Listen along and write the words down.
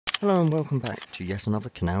Hello and welcome back to yet another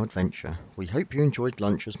canal adventure. We hope you enjoyed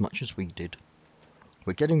lunch as much as we did.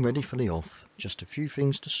 We're getting ready for the off, just a few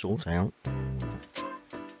things to sort out.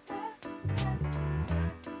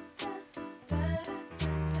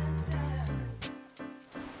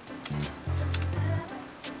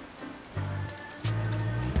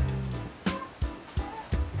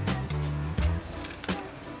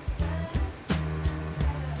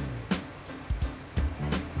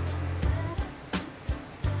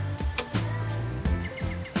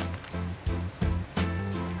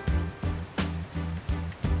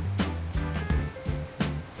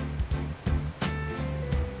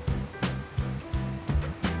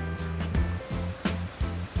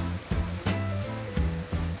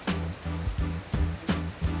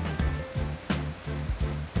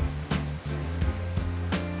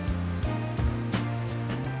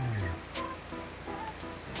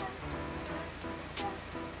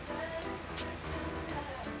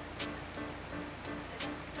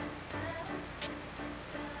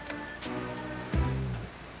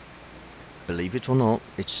 Believe it or not,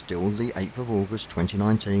 it's still the 8th of August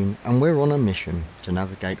 2019 and we're on a mission to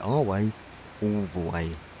navigate our way all the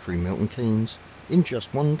way through Milton Keynes in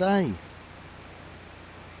just one day.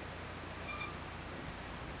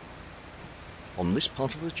 On this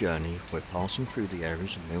part of the journey we're passing through the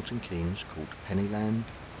areas of Milton Keynes called Pennyland,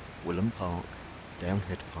 Willem Park,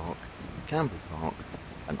 Downhead Park, Campbell Park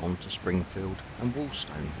and on to Springfield and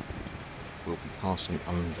Woolstone. We'll be passing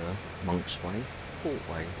under Monk's Way,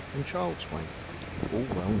 Portway and Child's Way, all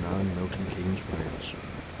well-known Milton Keynes roads.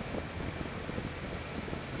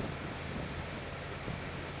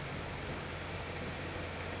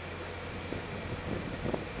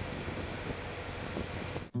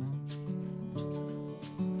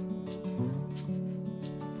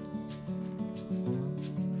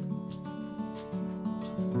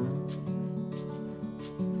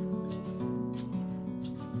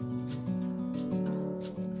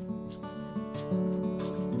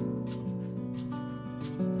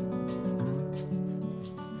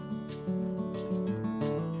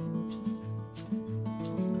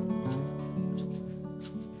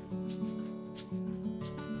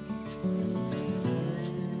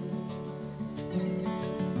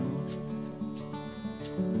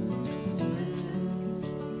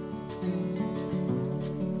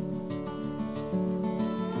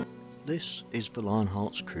 This is the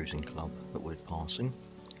Lionheart's Cruising Club that we're passing.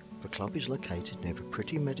 The club is located near the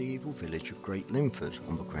pretty medieval village of Great Linford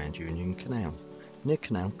on the Grand Union Canal, near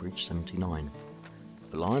Canal Bridge 79.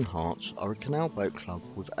 The Lionhearts are a canal boat club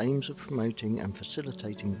with aims of promoting and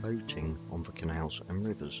facilitating boating on the canals and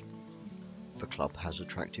rivers. The club has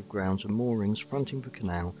attractive grounds and moorings fronting the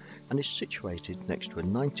canal and is situated next to a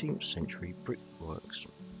 19th century brickworks,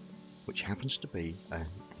 which happens to be a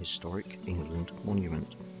historic England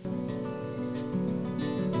monument.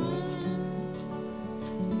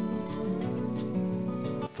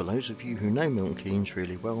 For those of you who know Milton Keynes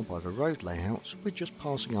really well by the road layouts, we're just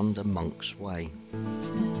passing under Monk's Way.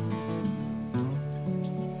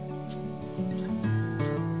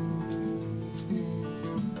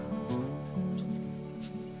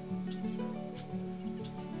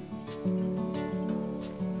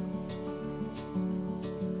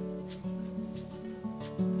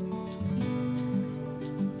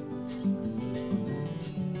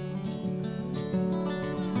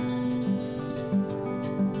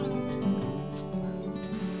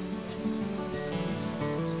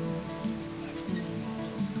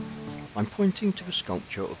 I'm pointing to the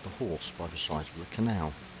sculpture of the horse by the side of the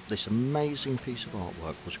canal. This amazing piece of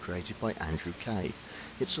artwork was created by Andrew Kay.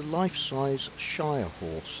 It's a life-size Shire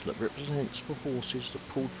horse that represents the horses that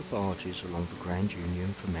pulled the barges along the Grand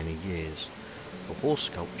Union for many years. The horse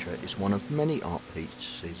sculpture is one of many art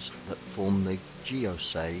pieces that form the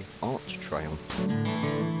Gyosei Art Trail.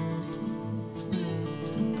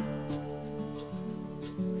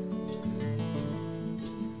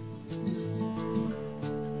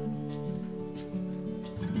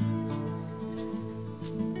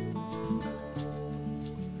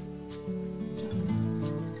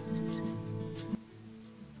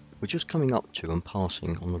 We're just coming up to and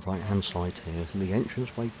passing on the right hand side here the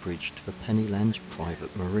entranceway bridge to the Pennylands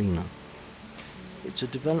private marina. It's a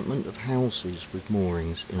development of houses with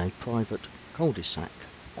moorings in a private cul-de-sac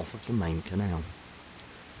off of the main canal.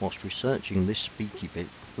 Whilst researching this speaky bit,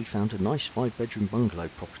 we found a nice 5-bedroom bungalow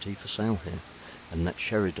property for sale here, and let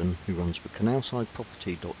Sheridan, who runs the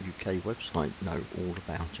canalsideproperty.uk website, know all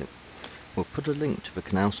about it. We'll put a link to the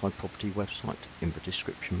Canalside Property website in the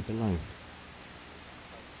description below.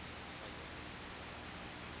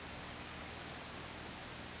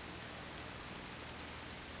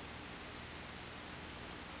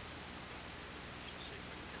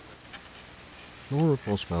 Laura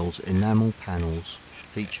Boswell's enamel panels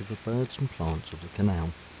feature the birds and plants of the canal,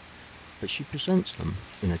 but she presents them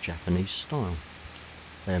in a Japanese style.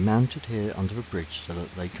 They are mounted here under a bridge so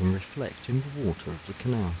that they can reflect in the water of the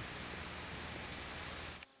canal.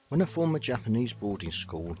 When a former Japanese boarding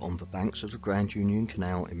school on the banks of the Grand Union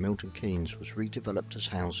Canal in Milton Keynes was redeveloped as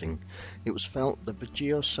housing, it was felt that the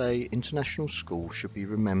Gyosei International School should be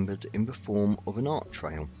remembered in the form of an art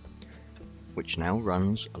trail, which now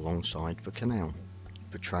runs alongside the canal.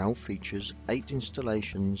 The trail features 8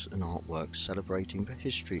 installations and artworks celebrating the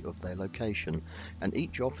history of their location, and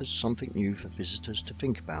each offers something new for visitors to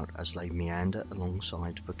think about as they meander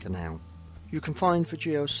alongside the canal. You can find the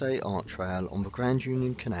Gyosei Art Trail on the Grand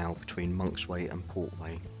Union Canal between Monksway and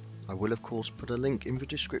Portway. I will of course put a link in the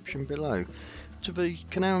description below to the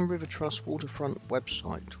Canal and River Trust waterfront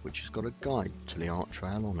website, which has got a guide to the art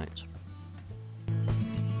trail on it.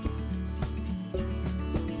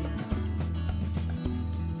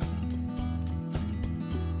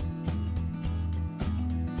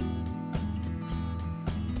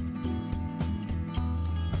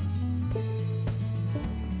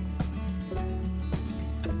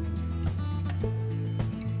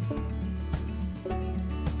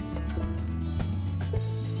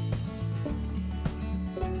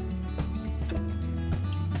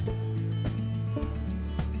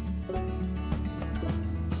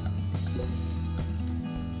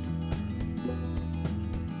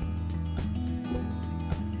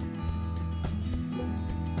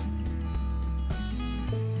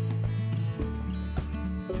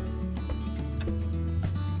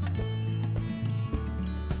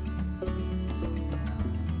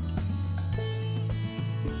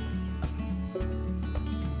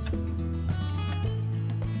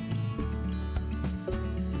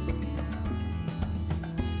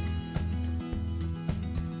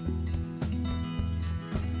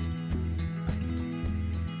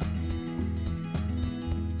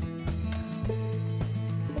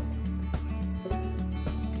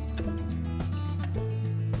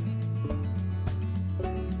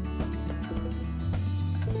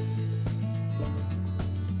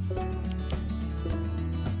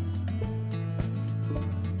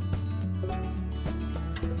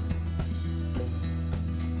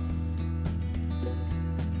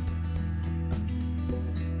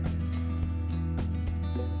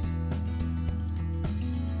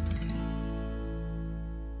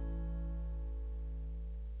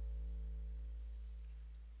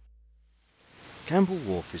 Campbell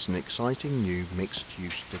Wharf is an exciting new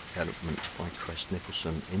mixed-use development by Crest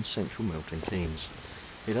Nicholson in central Milton Keynes.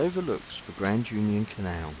 It overlooks the Grand Union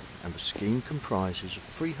Canal, and the scheme comprises of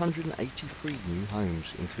 383 new homes,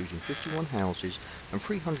 including 51 houses and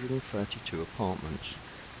 332 apartments.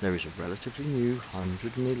 There is a relatively new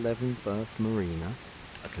 111 berth marina,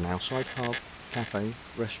 a canal-side pub, cafe,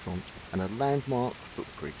 restaurant, and a landmark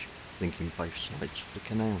footbridge linking both sides of the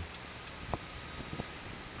canal.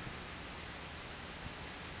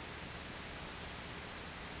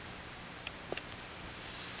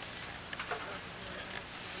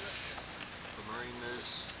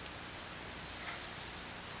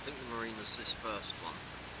 I think the marina's this first one,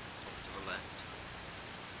 top to the left.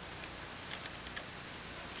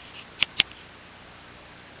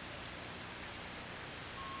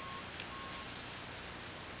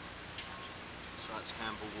 So that's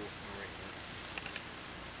Campbell Wharf Marina.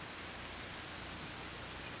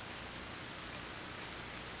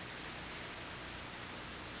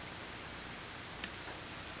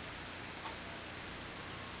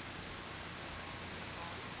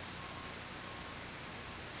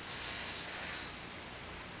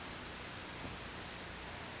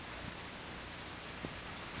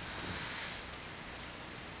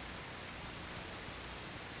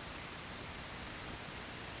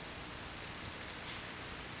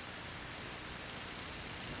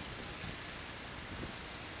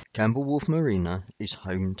 Campbell Wharf Marina is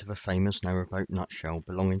home to the famous narrowboat nutshell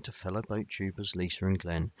belonging to fellow boat tubers Lisa and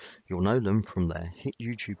Glenn. You'll know them from their hit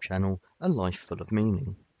YouTube channel, A Life Full of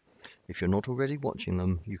Meaning. If you're not already watching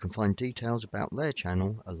them, you can find details about their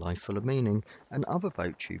channel, A Life Full of Meaning, and other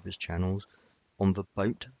boat tubers channels on the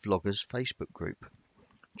Boat Vloggers Facebook group.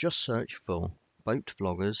 Just search for Boat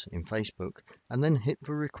Vloggers in Facebook and then hit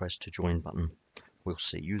the request to join button. We'll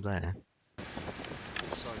see you there.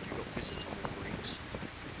 This side you've got visitor moorings.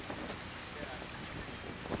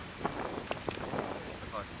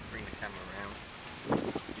 If I bring the camera around,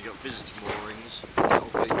 you've got visitor moorings. That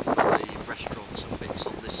will be the restaurants and bits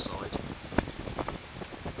on this side.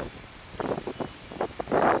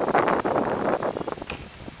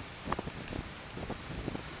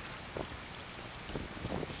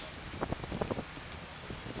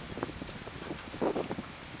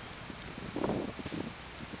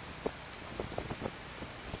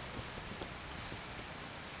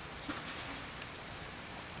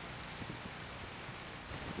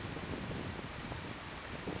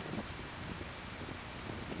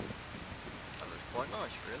 quite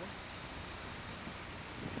nice, really.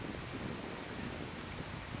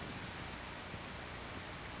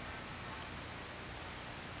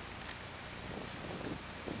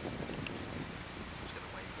 Just going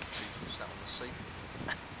to wave at people sat on the seat.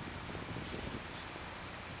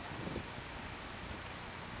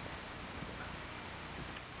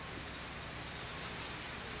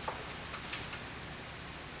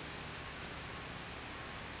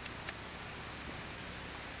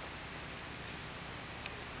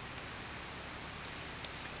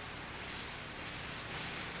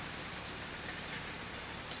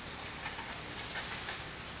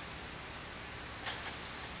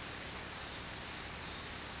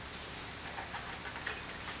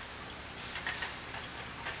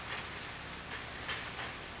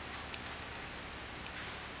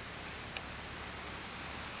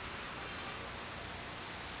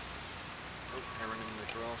 Heron in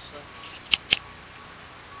the grass there.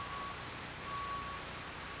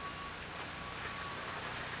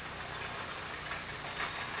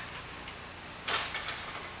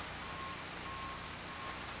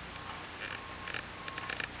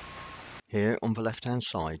 Here on the left-hand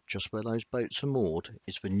side, just where those boats are moored,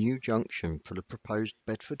 is the new junction for the proposed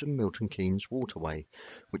Bedford and Milton Keynes waterway,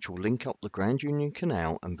 which will link up the Grand Union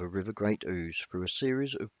Canal and the River Great Ouse through a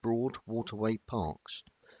series of broad waterway parks.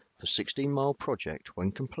 The 16-mile project,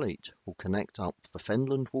 when complete, will connect up the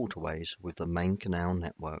Fenland waterways with the main canal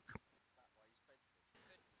network.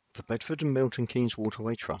 The Bedford and Milton Keynes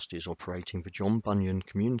Waterway Trust is operating the John Bunyan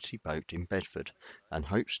Community Boat in Bedford and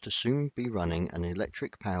hopes to soon be running an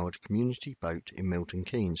electric-powered community boat in Milton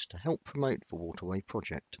Keynes to help promote the waterway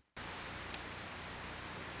project.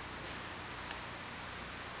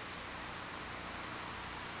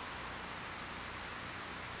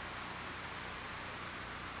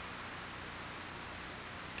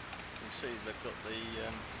 You can see they've got the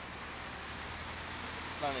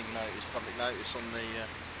planning notice, public notice on the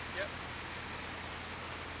Yep.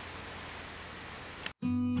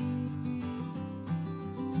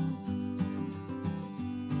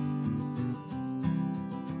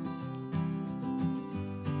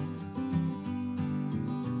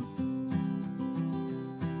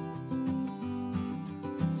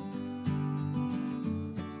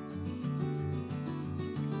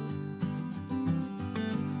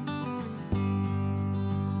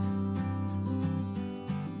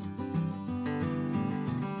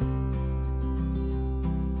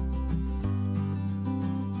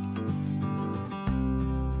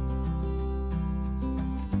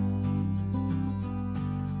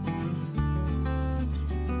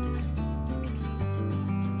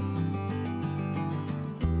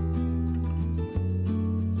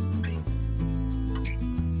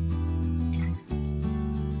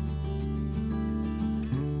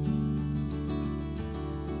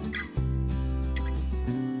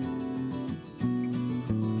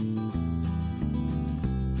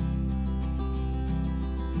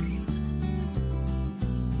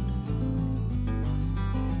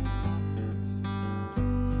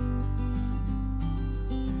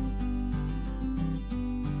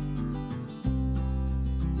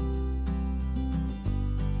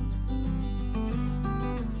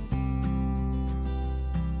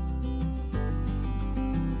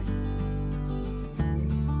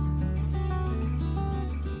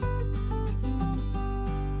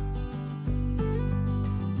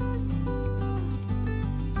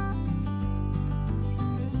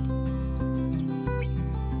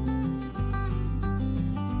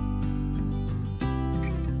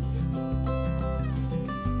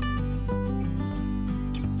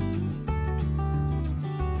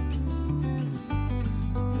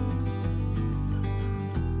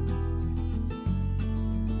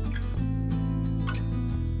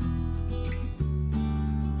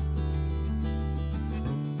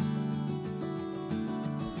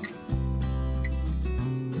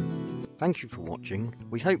 Thank you for watching.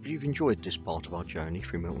 We hope you've enjoyed this part of our journey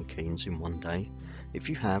through Milton Keynes in one day. If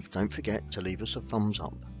you have, don't forget to leave us a thumbs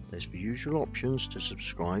up. There's the usual options to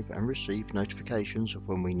subscribe and receive notifications of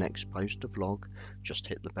when we next post a vlog. Just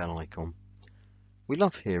hit the bell icon. We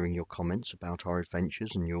love hearing your comments about our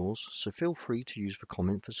adventures and yours, so feel free to use the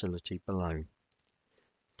comment facility below.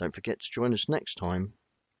 Don't forget to join us next time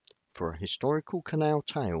for a historical canal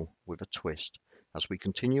tale with a twist as we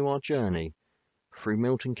continue our journey through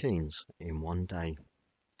Milton Keynes in one day.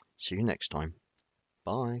 See you next time.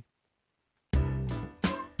 Bye.